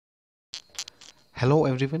Hello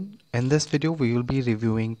everyone, in this video we will be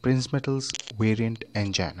reviewing Prinzmetal's variant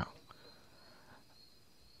angina.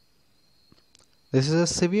 This is a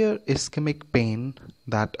severe ischemic pain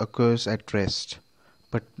that occurs at rest,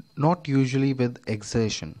 but not usually with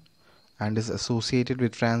exertion, and is associated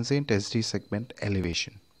with transient ST segment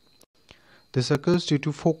elevation. This occurs due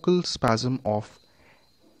to focal spasm of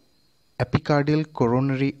epicardial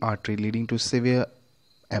coronary artery leading to severe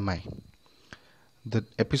MI. The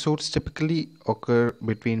episodes typically occur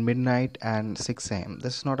between midnight and 6 a.m.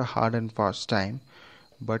 This is not a hard and fast time,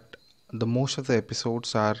 but the most of the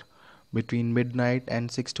episodes are between midnight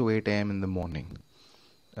and 6 to 8 a.m. in the morning.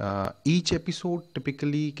 Each episode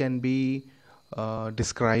typically can be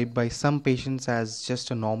described by some patients as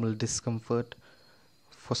just a normal discomfort.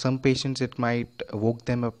 For some patients it might woke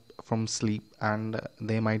them up from sleep and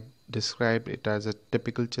they might describe it as a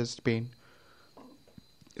typical chest pain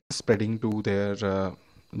spreading to their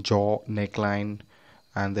jaw, neckline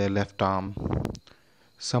and their left arm.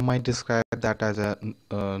 Some might describe that as a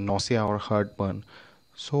nausea or heartburn.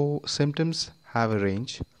 So symptoms have a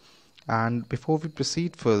range, and before we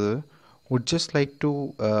proceed further, would just like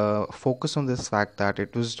to focus on this fact that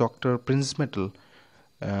it was Dr. Prinzmetal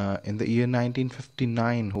in the year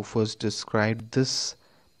 1959 who first described this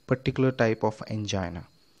particular type of angina.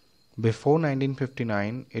 Before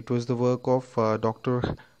 1959, it was the work of Dr.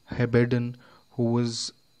 Heberden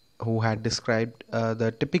who had described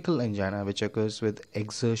the typical angina which occurs with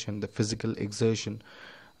exertion, the physical exertion,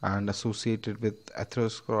 and associated with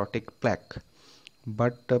atherosclerotic plaque.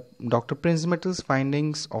 But Dr. Prinzmetal's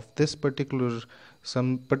findings of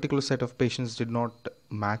some particular set of patients did not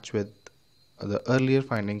match with the earlier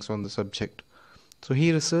findings on the subject. So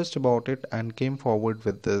he researched about it and came forward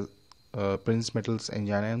with the Prinzmetal's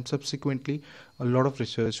angina, and subsequently a lot of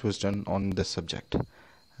research was done on this subject.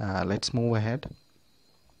 Let's move ahead.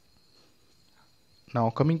 Now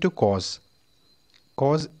coming to cause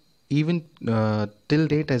even till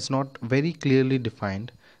date is not very clearly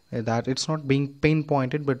defined, that it's not being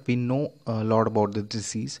pinpointed, but we know a lot about the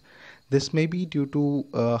disease. This may be due to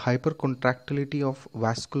hypercontractility of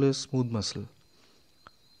vascular smooth muscle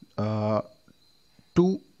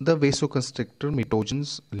to the vasoconstrictor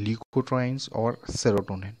mitogens, leukotrienes or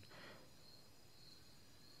serotonin.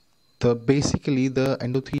 Basically the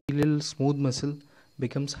endothelial smooth muscle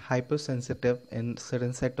becomes hypersensitive in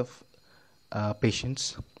certain set of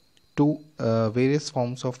patients to various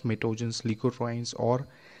forms of mitogens, leukotrienes or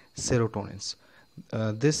serotonins.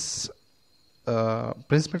 This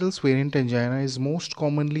Prinzmetal's variant angina is most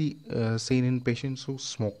commonly seen in patients who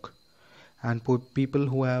smoke and people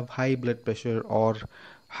who have high blood pressure or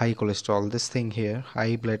high cholesterol. This thing here,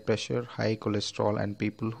 high blood pressure, high cholesterol, and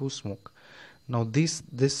people who smoke. Now this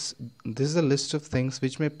is a list of things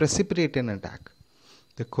which may precipitate an attack.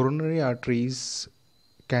 The coronary arteries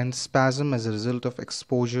can spasm as a result of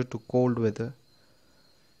exposure to cold weather,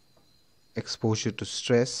 exposure to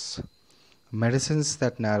stress, medicines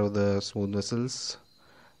that narrow the smooth muscles,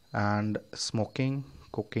 and smoking,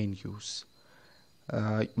 cocaine use.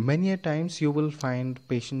 Many a times you will find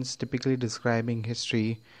patients typically describing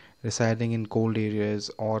history residing in cold areas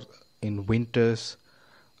or in winters,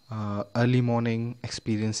 early morning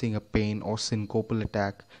experiencing a pain or syncopal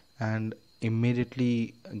attack and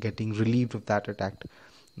immediately getting relieved of that attack.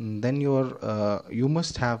 Then you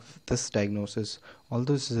must have this diagnosis.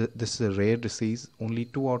 Although this is a rare disease, only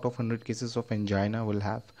 2 out of 100 cases of angina will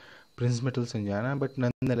have Prinzmetal's angina, but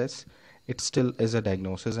nonetheless it still is a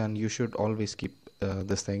diagnosis and you should always keep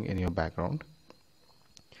this thing in your background.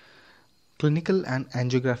 Clinical and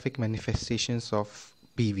angiographic manifestations of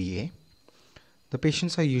PVA. The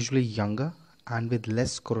patients are usually younger and with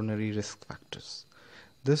less coronary risk factors.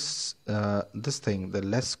 The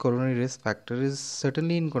less coronary risk factor is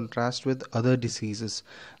certainly in contrast with other diseases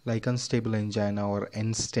like unstable angina or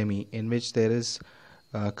NSTEMI, in which there is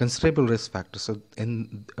considerable risk factor. So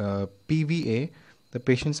in PVA, the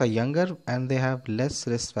patients are younger and they have less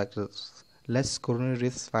risk factors, less coronary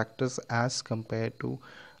risk factors as compared to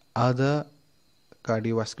other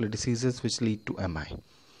cardiovascular diseases which lead to MI.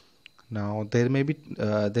 Now there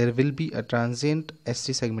will be a transient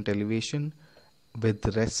ST segment elevation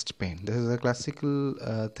with rest pain. This is a classical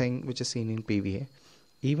thing which is seen in PVA.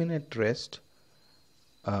 Even at rest,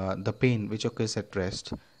 the pain which occurs at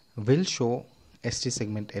rest will show ST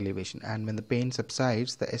segment elevation, and when the pain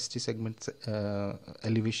subsides, the ST segment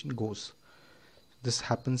elevation goes. This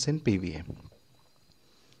happens in PVA.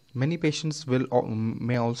 Many patients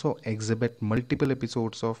may also exhibit multiple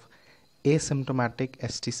episodes of asymptomatic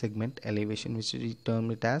ST segment elevation, which we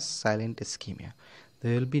term it as silent ischemia.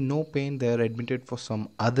 There will be no pain, they are admitted for some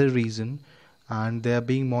other reason, and they are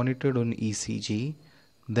being monitored on ECG,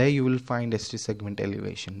 there you will find ST segment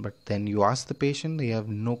elevation. But then you ask the patient, they have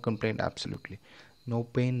no complaint, absolutely no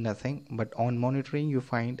pain, nothing, but on monitoring you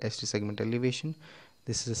find ST segment elevation.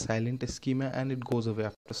 This is a silent ischemia and it goes away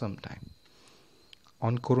after some time.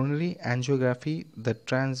 On coronary angiography, the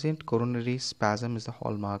transient coronary spasm is the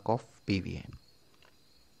hallmark of PVA.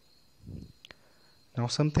 Now,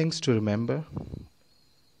 some things to remember.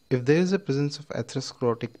 If there is a presence of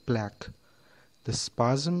atherosclerotic plaque, the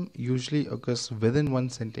spasm usually occurs within 1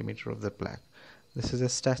 centimeter of the plaque. This is a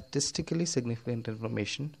statistically significant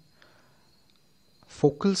information.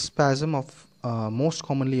 Focal spasm most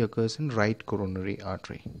commonly occurs in right coronary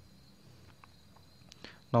artery.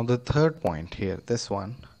 Now the third point here, this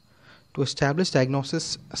one. To establish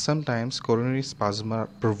diagnosis, sometimes coronary spasms are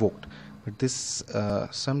provoked, but this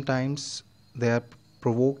sometimes they are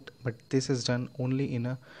provoked, but this is done only in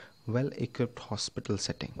a well-equipped hospital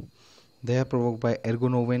setting. They are provoked by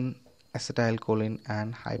ergonovin, acetylcholine,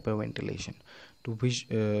 and hyperventilation.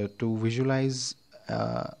 To visualize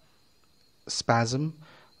spasm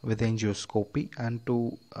with angioscopy and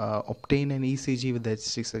to obtain an ECG with the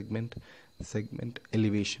ST segment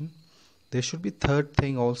elevation. There should be third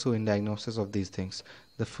thing also in diagnosis of these things.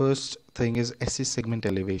 The first thing is ST segment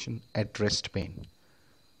elevation at rest pain.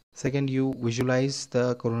 Second, you visualize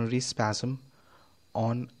the coronary spasm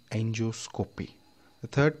on angioscopy. The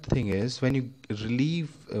third thing is when you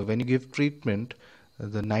give treatment,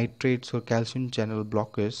 the nitrates or calcium channel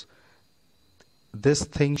blockers, this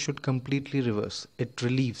thing should completely reverse. It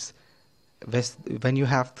relieves. When you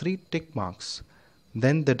have 3 tick marks,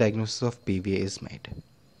 then the diagnosis of PVA is made.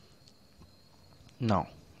 Now,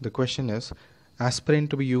 the question is, aspirin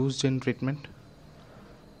to be used in treatment?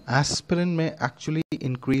 Aspirin may actually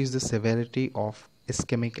increase the severity of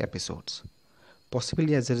ischemic episodes,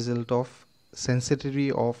 possibly as a result of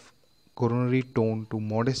sensitivity of coronary tone to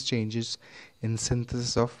modest changes in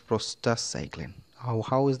synthesis of prostacyclin.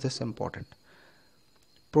 How is this important?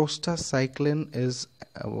 Prostacyclin is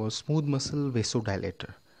a smooth muscle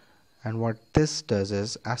vasodilator, and what this does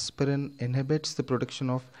is aspirin inhibits the production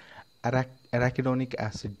of arachidonic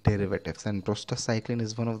acid derivatives, and prostacyclin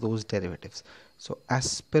is one of those derivatives. So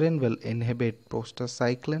aspirin will inhibit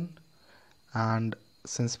prostacyclin, and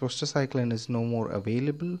since prostacyclin is no more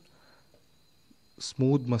available,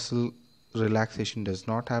 smooth muscle relaxation does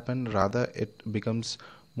not happen, rather it becomes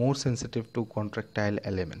more sensitive to contractile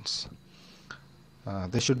elements.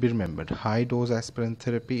 This should be remembered. High dose aspirin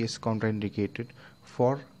therapy is contraindicated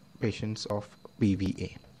for patients of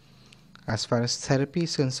PVA. As far as therapy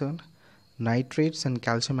is concerned, nitrates and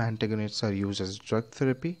calcium antagonists are used as drug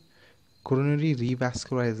therapy. Coronary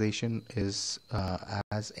revascularization is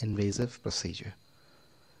as invasive procedure.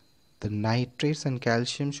 The nitrates and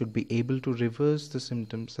calcium should be able to reverse the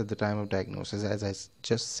symptoms at the time of diagnosis, as I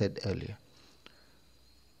just said earlier.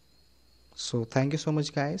 So thank you so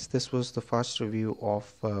much, guys. This was the first review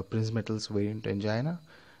of Prinzmetal's variant angina.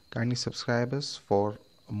 Kindly subscribe us for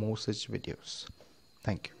more such videos.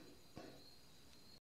 Thank you.